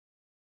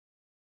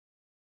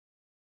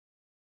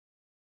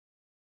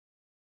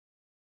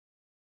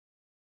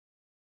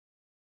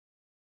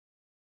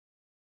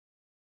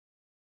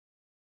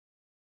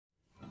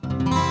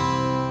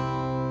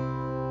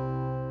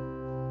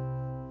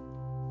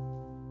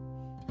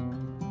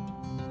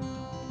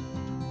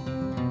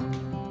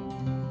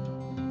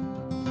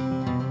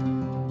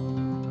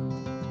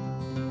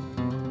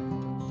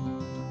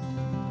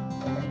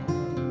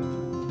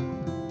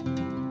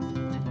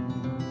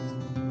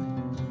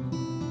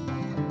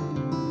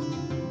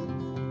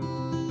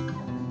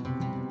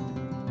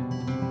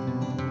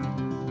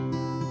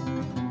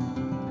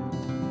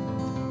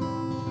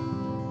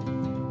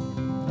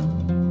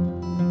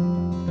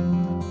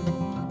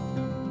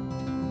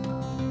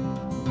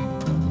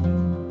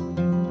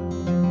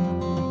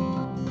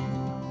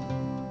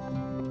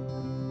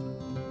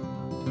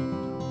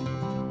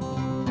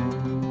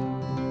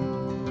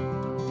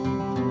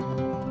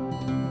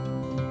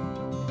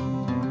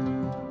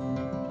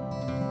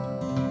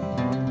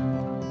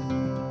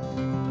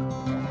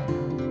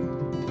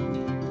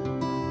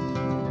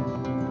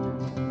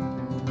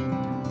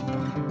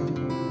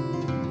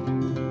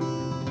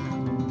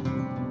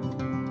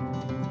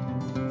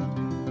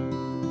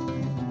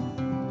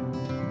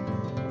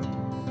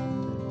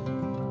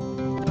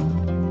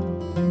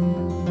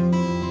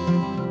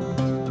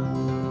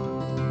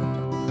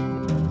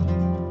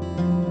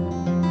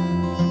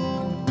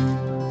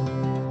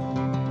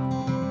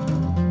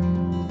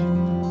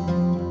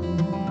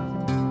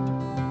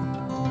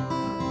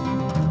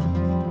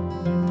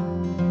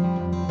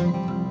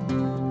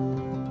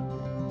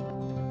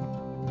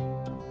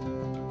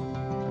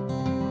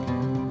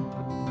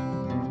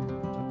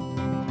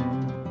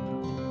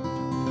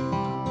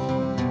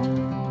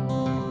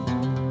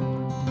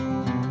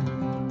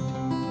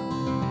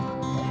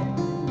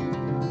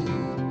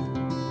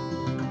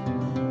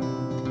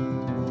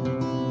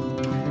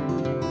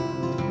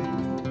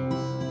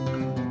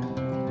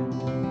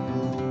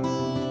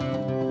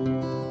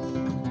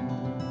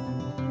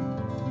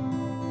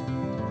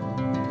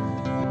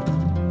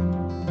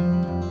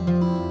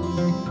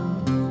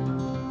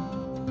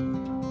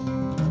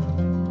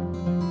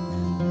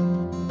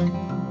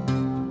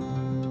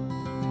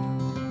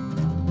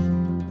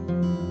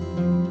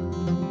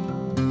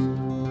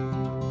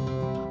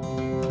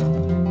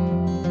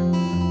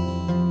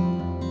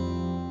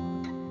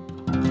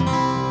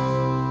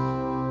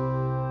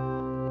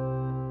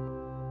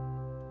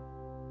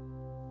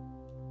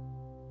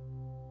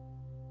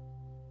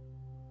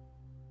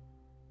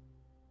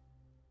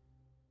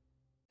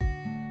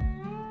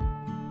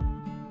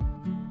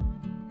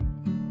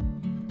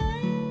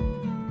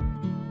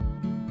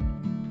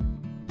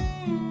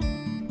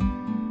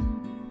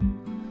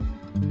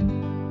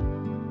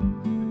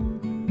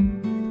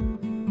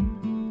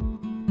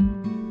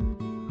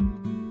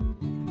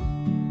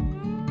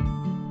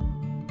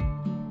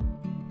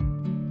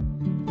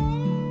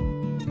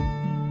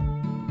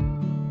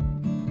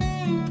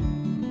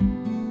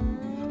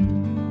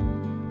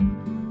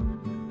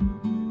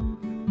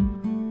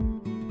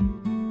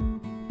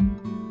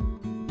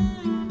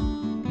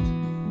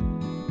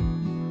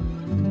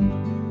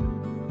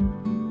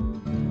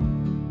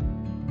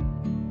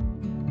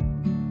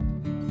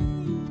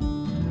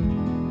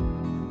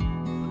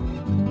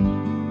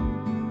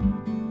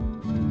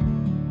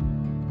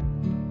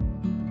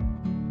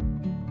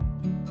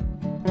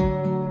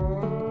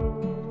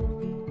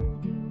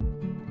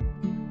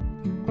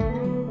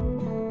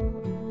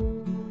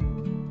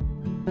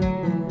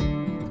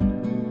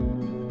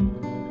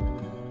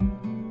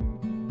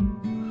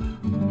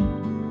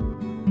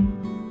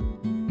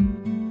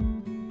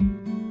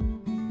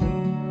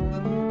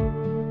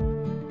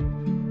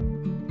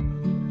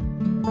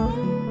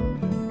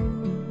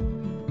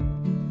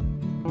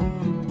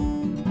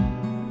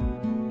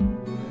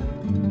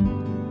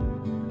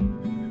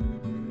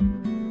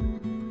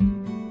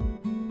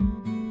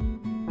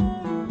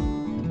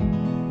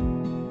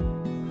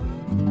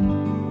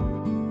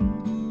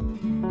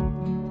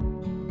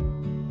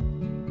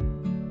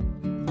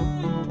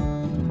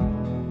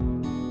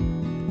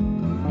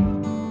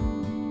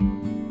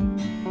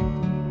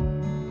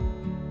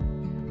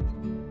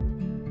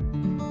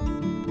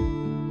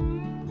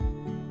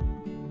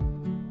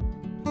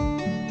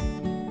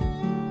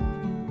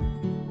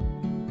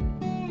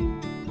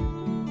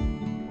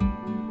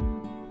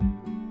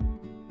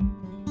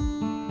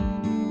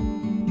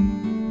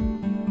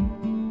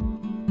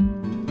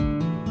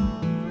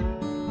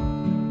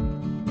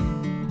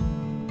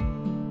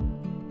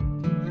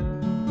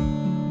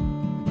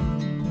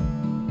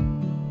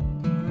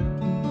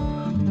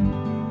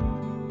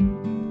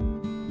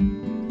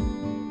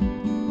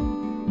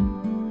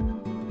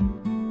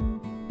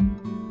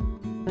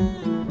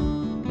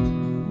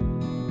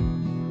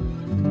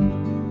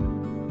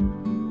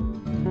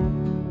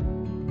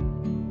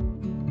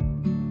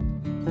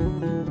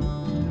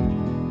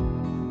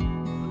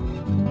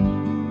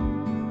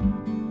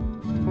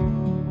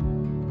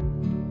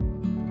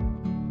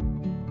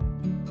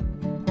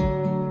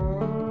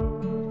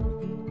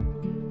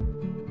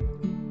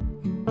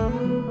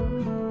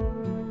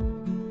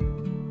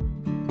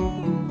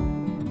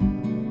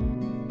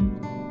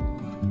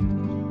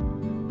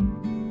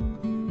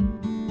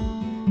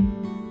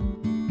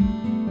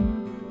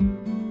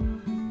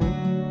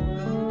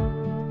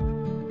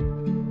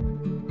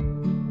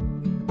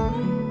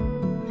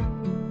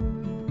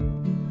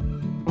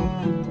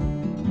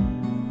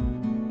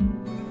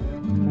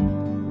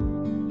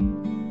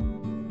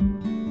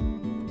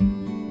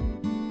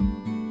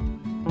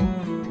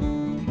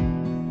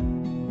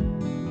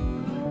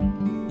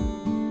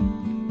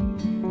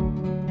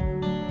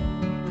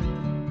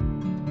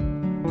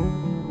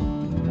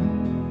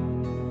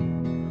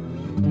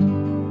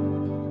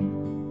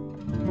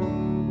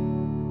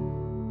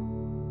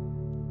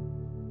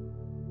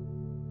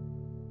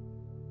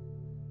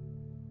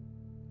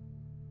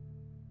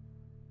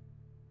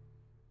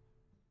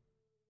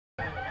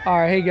All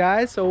right, hey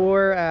guys, so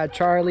we're at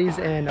Charlie's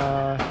and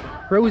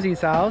Rosie's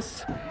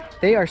house.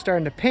 They are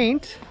starting to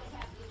paint.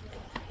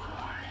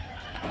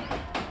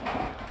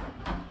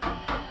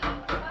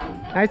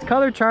 Nice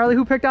color, Charlie.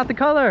 Who picked out the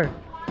color?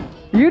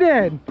 You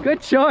did.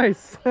 Good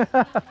choice.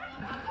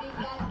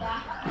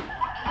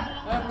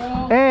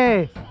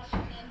 Hey,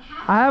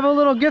 I have a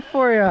little gift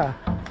for you.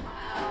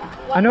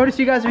 I noticed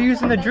you guys are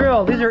using the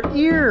drill. These are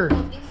ear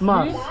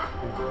muffs.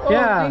 Oh,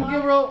 yeah. Thank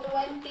you, bro.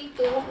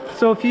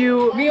 So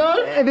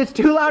if it's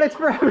too loud, it's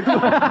for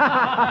everyone.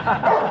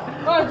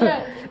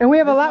 And we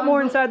have a lot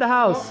more inside the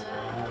house.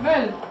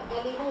 And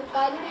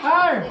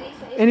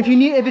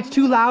if it's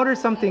too loud or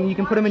something, you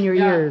can put them in your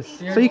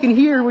ears, so you can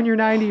hear when you're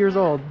 90 years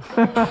old.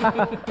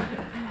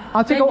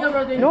 I'll take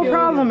no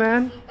problem,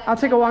 man. I'll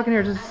take a walk in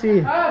here just to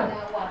see.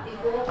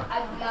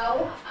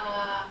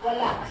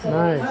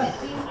 Nice.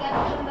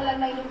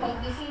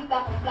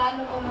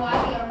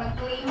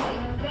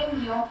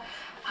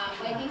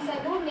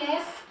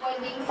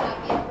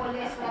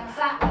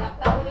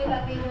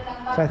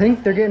 So I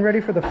think they're getting ready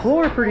for the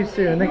floor pretty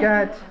soon. They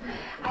got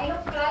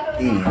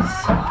these.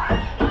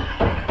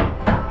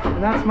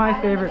 And that's my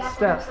favorite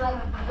step.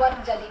 Got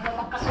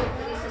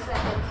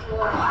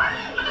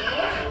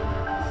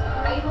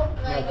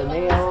the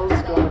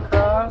nails going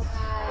across.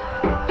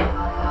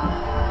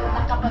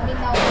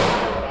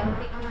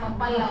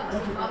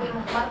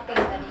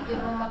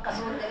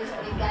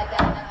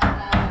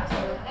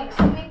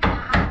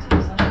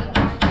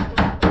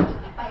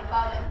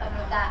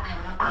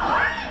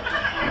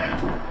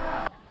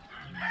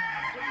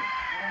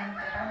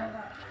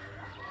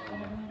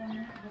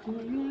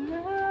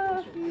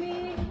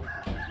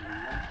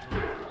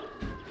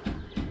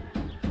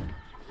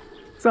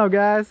 What's up,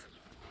 guys?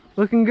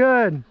 Looking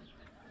good.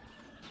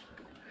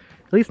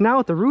 At least now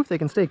with the roof, they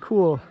can stay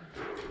cool.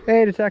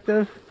 Hey,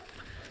 detective.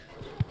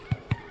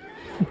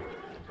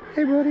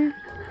 Hey, buddy.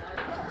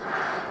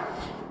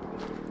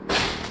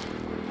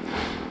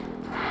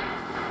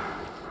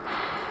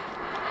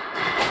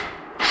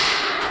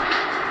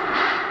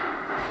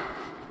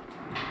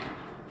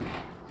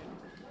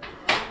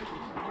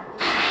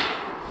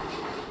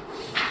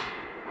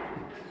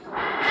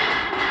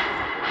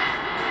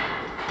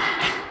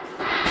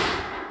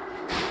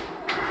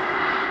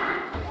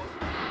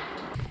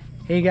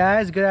 Hey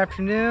guys, good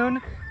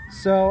afternoon.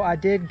 So I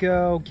did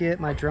go get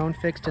my drone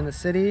fixed in the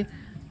city.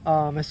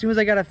 As soon as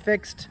I got it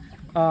fixed,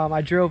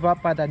 I drove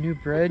up by that new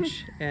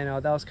bridge, and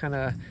that was kind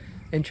of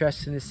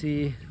interesting to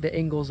see the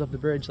angles of the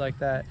bridge like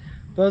that.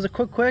 But it was a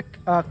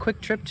quick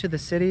trip to the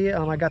city.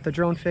 I got the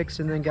drone fixed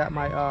and then got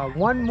my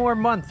 1 more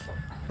month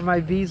for my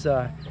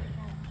visa.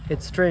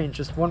 It's strange,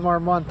 just 1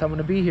 more month I'm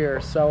gonna be here.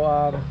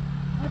 So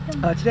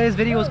today's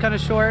video was kind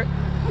of short.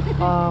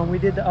 We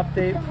did the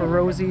update for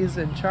Rosie's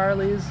and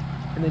Charlie's.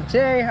 And then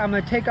today I'm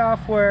gonna take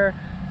off where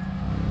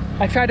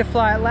I tried to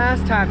fly it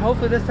last time.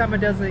 Hopefully this time it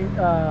doesn't,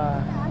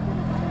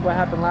 what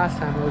happened last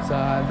time was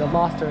the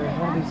lost one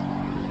of these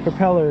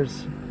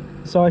propellers.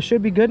 So I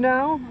should be good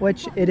now,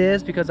 which it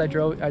is because I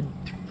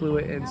flew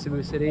it in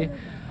Cebu City.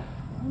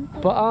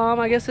 But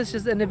I guess it's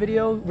just the end of the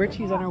video.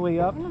 Richie's on her way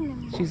up.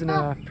 She's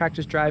gonna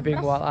practice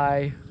driving while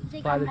I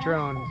fly the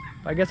drone.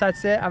 But I guess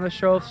that's it. I'm gonna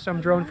show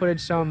some drone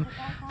footage the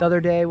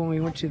other day when we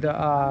went to the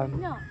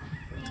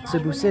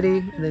Cebu City,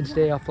 and then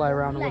today I'll fly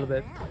around a little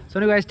bit.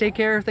 So anyways, take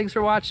care, thanks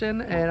for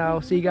watching, and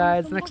I'll see you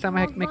guys next time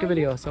I make a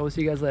video. So we'll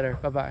see you guys later.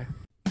 Bye bye.